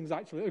most things,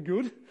 actually, that are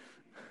good.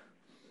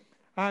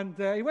 And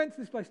he went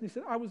to this place, and he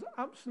said, I was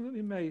absolutely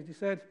amazed. He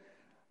said,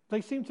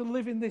 they seem to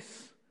live in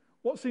this,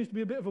 what seems to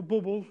be a bit of a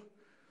bubble,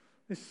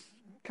 this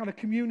kind of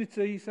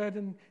community, he said,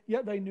 and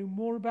yet they knew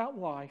more about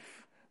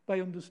life.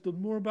 They understood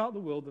more about the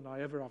world than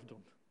I ever have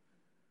done.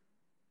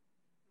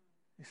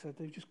 He said,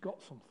 they've just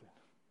got something.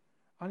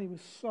 And he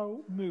was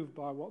so moved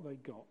by what they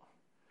got.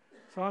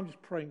 So I'm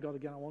just praying, God,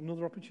 again, I want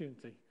another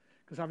opportunity.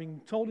 Because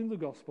having told him the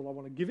gospel, I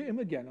want to give it him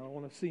again, and I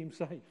want to see him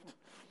saved.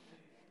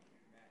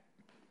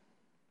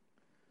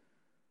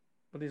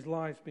 But his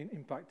life's been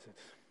impacted.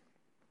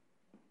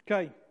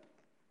 Okay,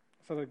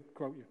 I said I'd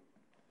quote you.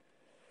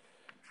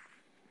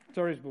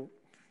 Terry's book.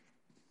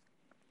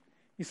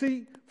 You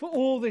see, for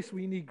all this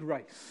we need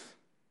grace.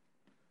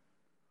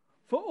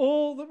 For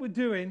all that we're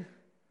doing,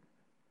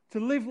 to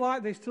live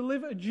like this, to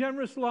live a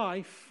generous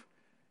life,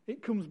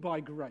 it comes by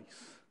grace.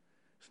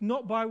 It's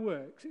not by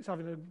works. It's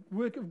having a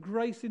work of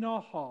grace in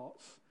our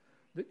hearts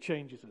that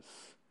changes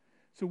us.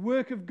 It's a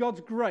work of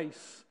God's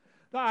grace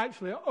that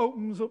actually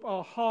opens up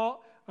our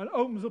heart and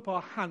opens up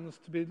our hands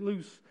to be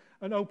loose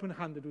and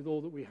open-handed with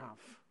all that we have.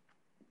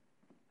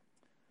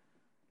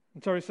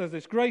 And Terry says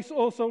this, grace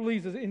also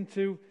leads us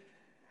into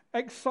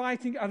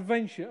exciting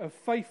adventure of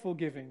faithful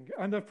giving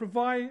and of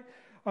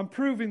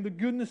proving the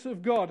goodness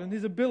of God and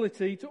his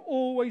ability to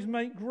always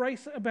make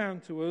grace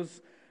abound to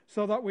us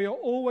so that we are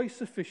always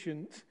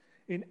sufficient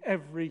in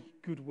every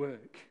good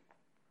work.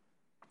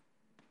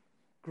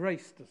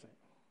 Grace does it.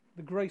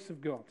 The grace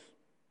of God.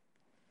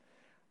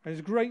 And there's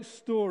a great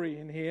story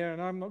in here,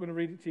 and I'm not going to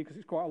read it to you because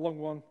it's quite a long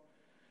one,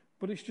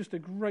 but it's just a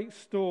great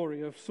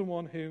story of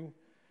someone who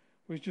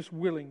was just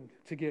willing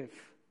to give,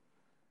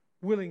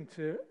 willing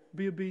to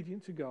be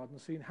obedient to God and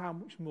seeing how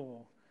much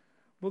more.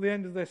 But the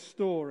end of their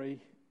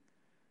story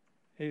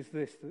is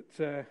this,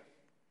 that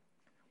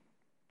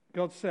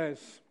God says,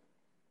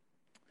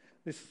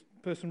 this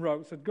person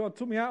wrote, said, God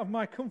took me out of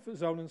my comfort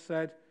zone and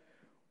said,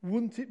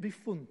 wouldn't it be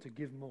fun to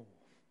give more?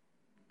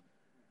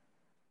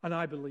 And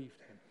I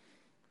believed him.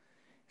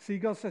 See,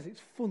 God says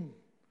it's fun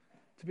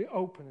to be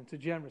open and to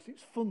generous.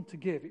 It's fun to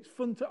give. It's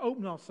fun to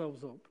open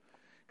ourselves up.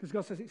 Because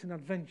God says it's an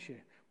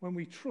adventure. When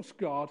we trust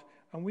God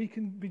and we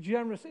can be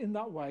generous in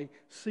that way,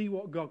 see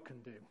what God can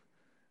do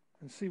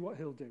and see what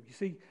he'll do. You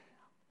see,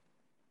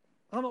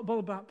 I'm not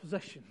bothered about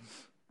possessions.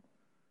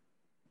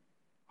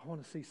 I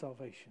want to see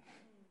salvation.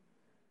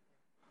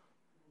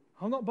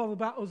 I'm not bothered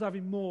about us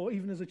having more,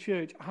 even as a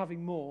church,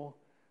 having more.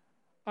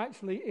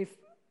 Actually, if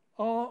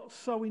our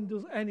sowing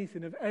does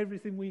anything of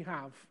everything we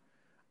have,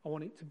 I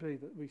want it to be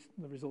that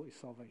the result is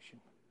salvation.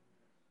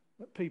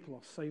 That people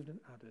are saved and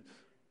added.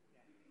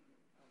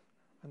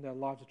 And their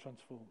lives are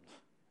transformed.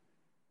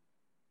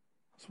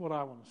 That's what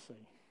I want to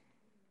see.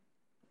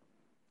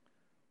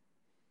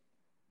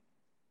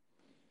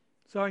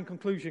 So in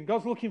conclusion,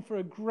 God's looking for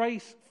a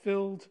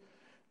grace-filled,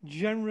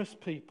 generous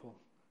people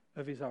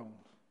of his own.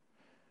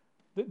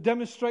 That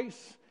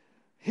demonstrates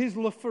his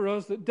love for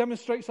us, that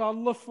demonstrates our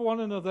love for one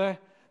another,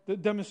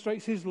 that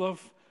demonstrates his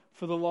love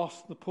for the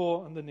lost, the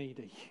poor, and the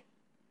needy.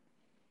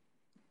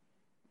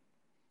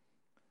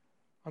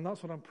 And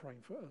that's what I'm praying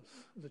for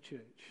us as a church.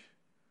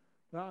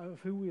 That of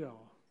who we are,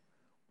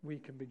 we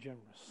can be generous.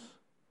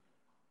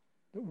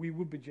 That we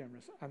would be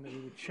generous and that we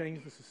would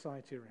change the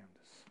society around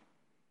us.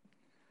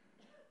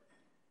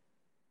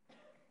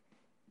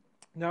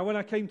 Now, when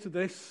I came to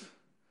this,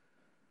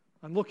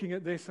 and looking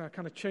at this, I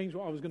kind of changed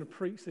what I was going to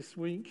preach this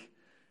week,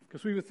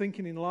 because we were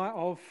thinking in light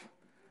of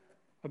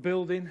a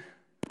building,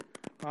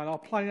 and our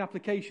planning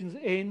applications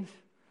in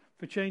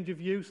for change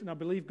of use, and I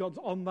believe God's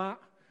on that,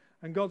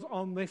 and God's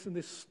on this, and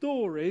there's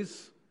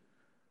stories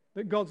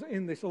that God's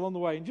in this along the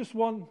way. And just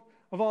one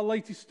of our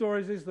latest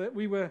stories is that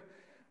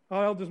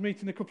our elders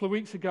meeting a couple of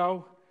weeks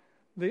ago,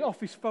 the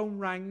office phone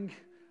rang,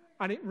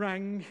 and it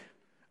rang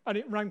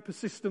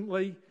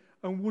persistently,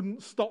 and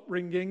wouldn't stop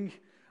ringing.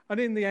 And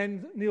in the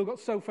end, Neil got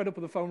so fed up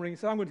with the phone ringing,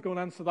 so I'm going to go and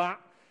answer that,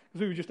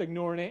 because we were just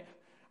ignoring it.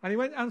 And he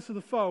went to answer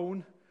the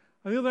phone,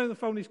 and the other end of the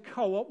phone is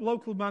Co-op.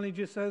 Local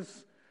manager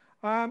says,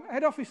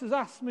 head office has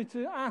asked me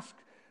to ask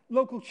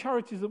local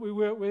charities that we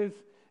work with,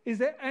 is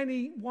there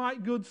any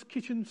white goods,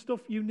 kitchen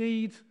stuff you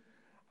need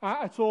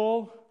at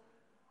all?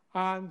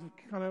 And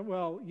kind of,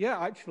 well, yeah,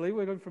 actually,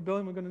 we're going for a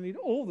building, we're going to need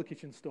all the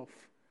kitchen stuff.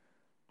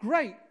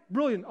 Great,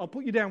 brilliant, I'll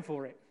put you down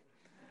for it.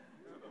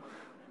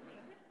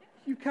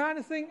 You kind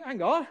of think,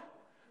 hang on, I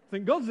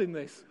think God's in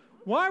this.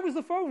 Why was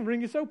the phone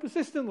ringing so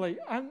persistently?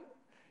 And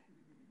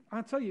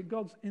I tell you,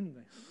 God's in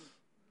this.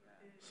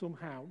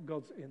 Somehow,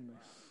 God's in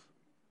this.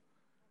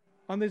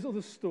 And there's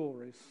other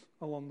stories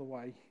along the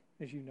way.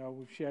 As you know,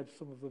 we've shared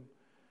some of them.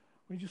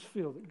 We just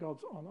feel that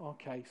God's on our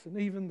case. And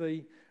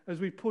even as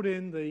we put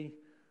in the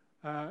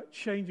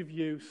change of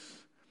use,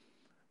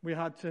 we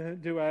had to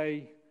do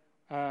a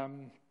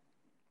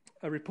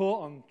a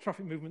report on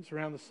traffic movements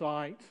around the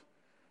site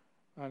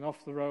and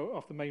off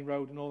the main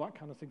road and all that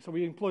kind of thing. So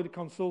we employed a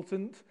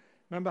consultant.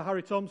 Remember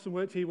Harry Thompson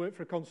worked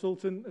for a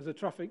consultant as a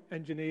traffic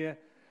engineer,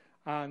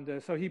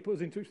 and so he put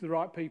us in touch with the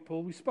right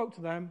people. We spoke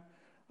to them.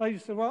 They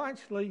just said, well,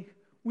 actually,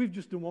 we've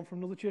just done one from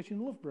another church in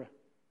Loughborough.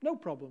 No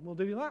problem, we'll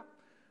do that.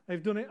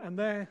 They've done it, and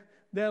their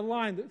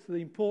line, that's the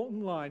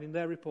important line in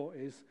their report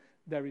is,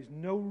 there is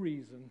no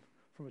reason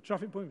from a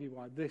traffic point of view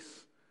why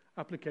this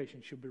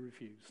application should be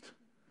refused.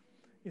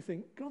 You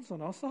think, God's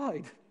on our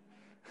side.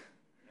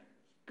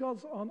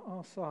 God's on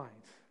our side.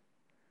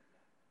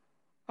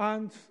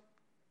 And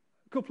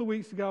a couple of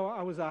weeks ago,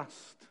 I was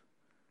asked,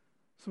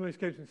 somebody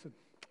came to me and said,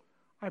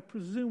 I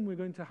presume we're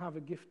going to have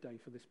a gift day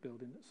for this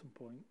building at some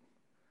point.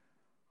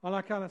 And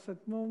I kind of said,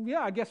 well,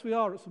 yeah, I guess we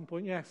are at some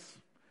point, yes.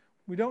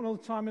 We don't know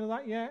the timing of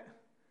that yet,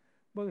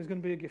 but there's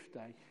going to be a gift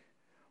day.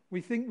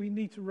 We think we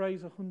need to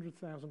raise £100,000.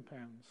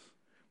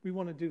 We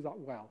want to do that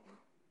well.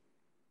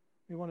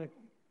 We want to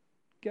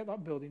get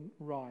that building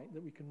right,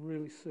 that we can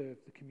really serve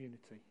the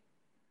community.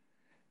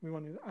 We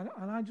want to,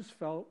 and I just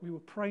felt, we were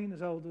praying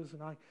as elders,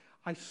 and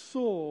I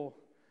saw,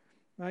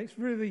 now it's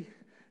really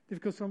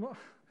difficult, so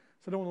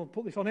I don't want to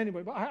put this on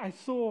anyway, but I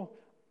saw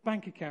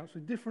bank accounts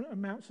with different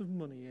amounts of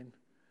money in,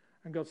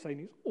 and God saying,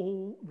 it's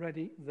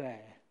already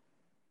there.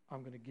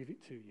 I'm going to give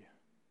it to you.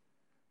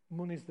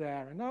 Money's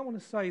there. And I want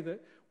to say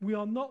that we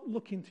are not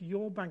looking to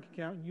your bank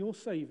account and your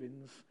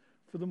savings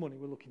for the money.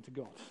 We're looking to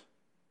God.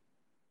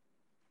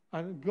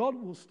 And God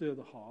will stir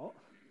the heart.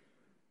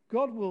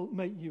 God will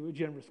make you a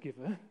generous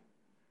giver.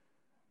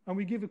 And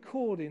we give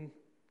according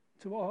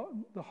to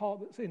the heart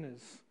that's in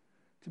us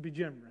to be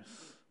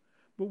generous.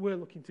 But we're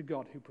looking to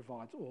God who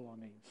provides all our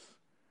needs.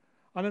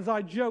 And as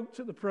I joked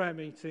at the prayer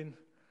meeting,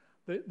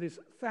 that there's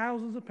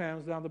thousands of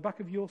pounds down the back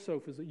of your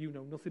sofas that you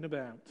know nothing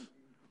about.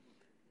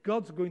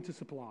 God's going to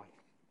supply.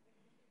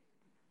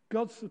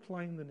 God's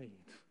supplying the need.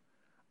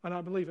 And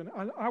I believe in it.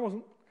 And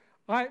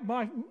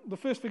the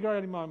first figure I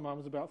had in my mind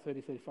was about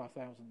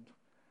 35,000.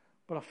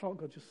 But I felt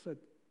God just said,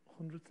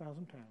 £100,000,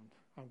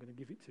 I'm going to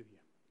give it to you.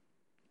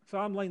 So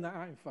I'm laying that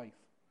out in faith.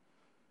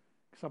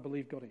 Because I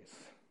believe God is.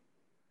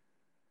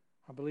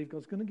 I believe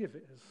God's going to give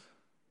it us.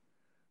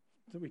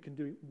 So that we can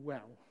do it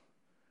well.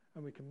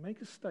 And we can make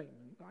a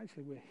statement that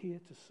actually we're here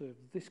to serve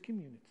this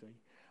community. And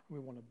we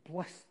want to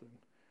bless them.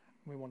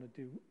 We want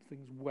to do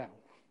things well,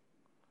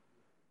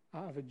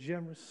 out of a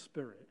generous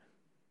spirit.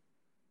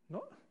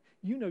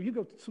 You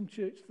go to some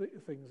church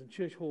things and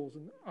church halls,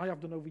 and I have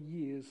done over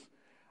years,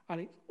 and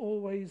it's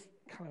always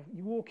kind of,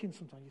 you walk in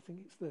sometimes, you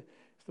think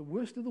it's the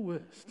worst of the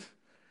worst.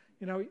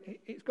 You know,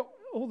 it's got,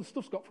 all the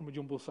stuff's got from a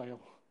jumble sale.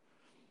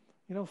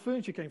 You know,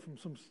 furniture came from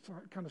some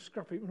kind of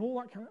scrap heap, and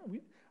all that kind of,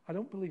 I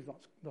don't believe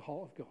that's the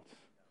heart of God.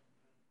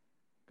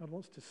 God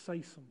wants to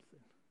say something.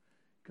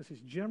 Because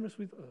he's generous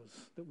with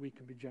us, that we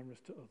can be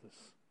generous to others.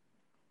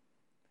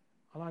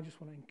 And I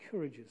just want to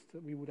encourage us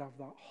that we would have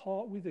that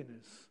heart within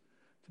us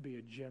to be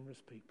a generous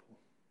people.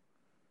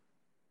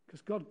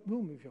 Because God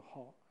will move your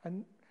heart.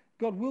 And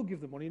God will give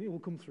the money and it will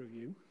come through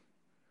you.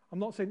 I'm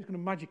not saying it's going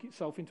to magic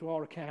itself into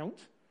our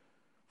account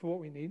for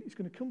what we need. It's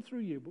going to come through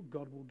you, but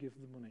God will give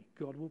the money.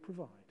 God will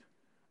provide.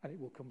 And it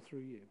will come through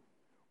you.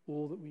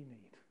 All that we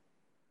need.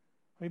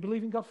 Are you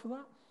believing God for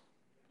that?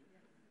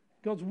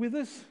 God's with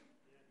us.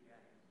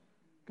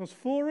 God's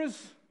for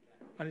us,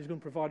 and he's going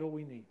to provide all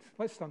we need.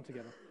 Let's stand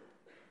together.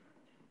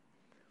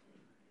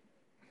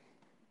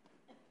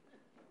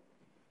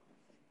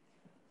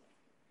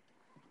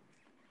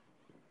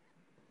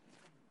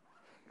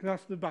 Can I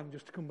ask the band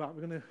just to come back?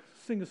 We're going to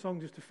sing a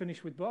song just to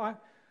finish with, but I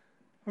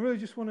really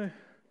just want to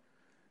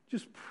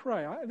just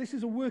pray. This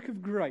is a work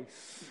of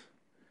grace.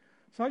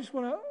 So I just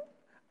want to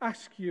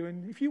ask you,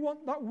 and if you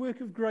want that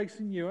work of grace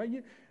in you,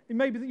 it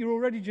may be that you're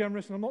already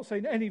generous, and I'm not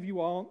saying any of you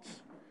aren't.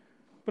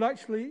 But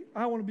actually,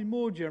 I want to be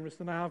more generous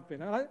than I have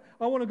been. I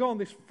want to go on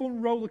this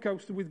fun roller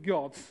coaster with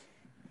God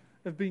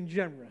of being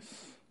generous,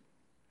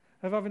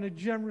 of having a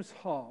generous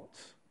heart.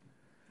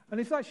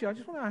 And if that's you, I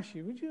just want to ask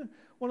you, would you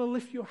want to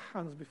lift your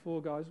hands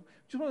before God?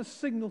 Just want to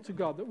signal to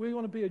God that we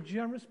want to be a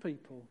generous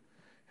people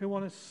who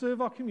want to serve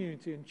our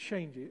community and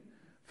change it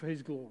for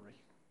his glory.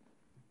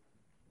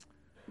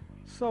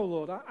 So,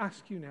 Lord, I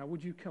ask you now,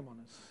 would you come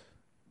on us?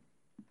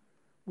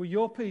 We're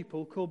your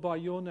people called by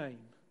your name.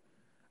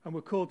 And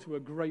we're called to a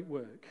great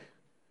work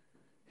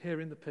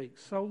here in the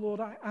Peaks. So, Lord,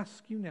 I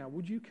ask you now,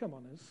 would you come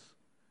on us?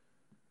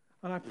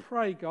 And I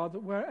pray, God,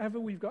 that wherever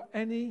we've got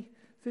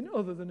anything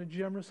other than a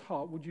generous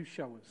heart, would you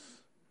show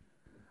us?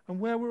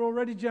 And where we're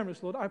already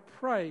generous, Lord, I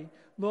pray,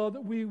 Lord,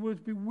 that we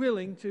would be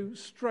willing to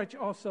stretch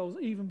ourselves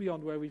even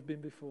beyond where we've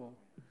been before.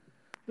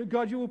 That,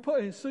 God, you will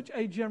put in such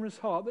a generous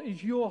heart that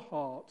is your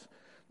heart.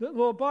 That,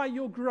 Lord, by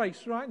your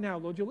grace right now,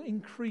 Lord, you'll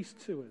increase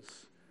to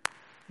us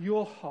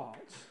your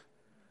heart.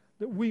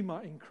 That we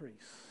might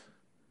increase.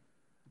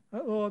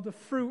 That, Lord, the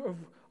fruit of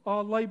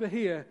our labour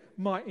here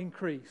might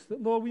increase.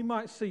 That, Lord, we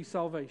might see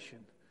salvation.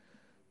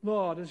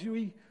 Lord, as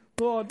we,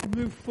 Lord,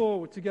 move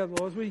forward together,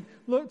 Lord, as we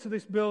look to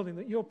this building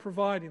that you're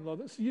providing, Lord,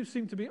 that you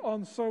seem to be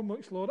on so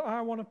much, Lord,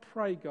 I want to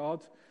pray, God,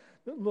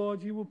 that,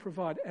 Lord, you will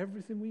provide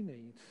everything we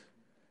need.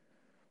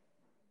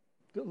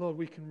 That, Lord,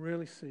 we can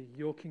really see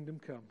your kingdom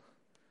come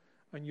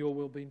and your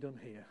will being done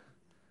here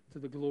to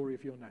the glory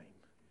of your name.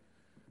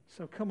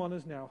 So come on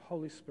us now,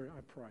 Holy Spirit,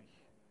 I pray.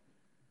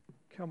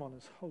 Come on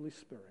us, Holy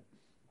Spirit.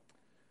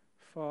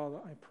 Father,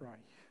 I pray.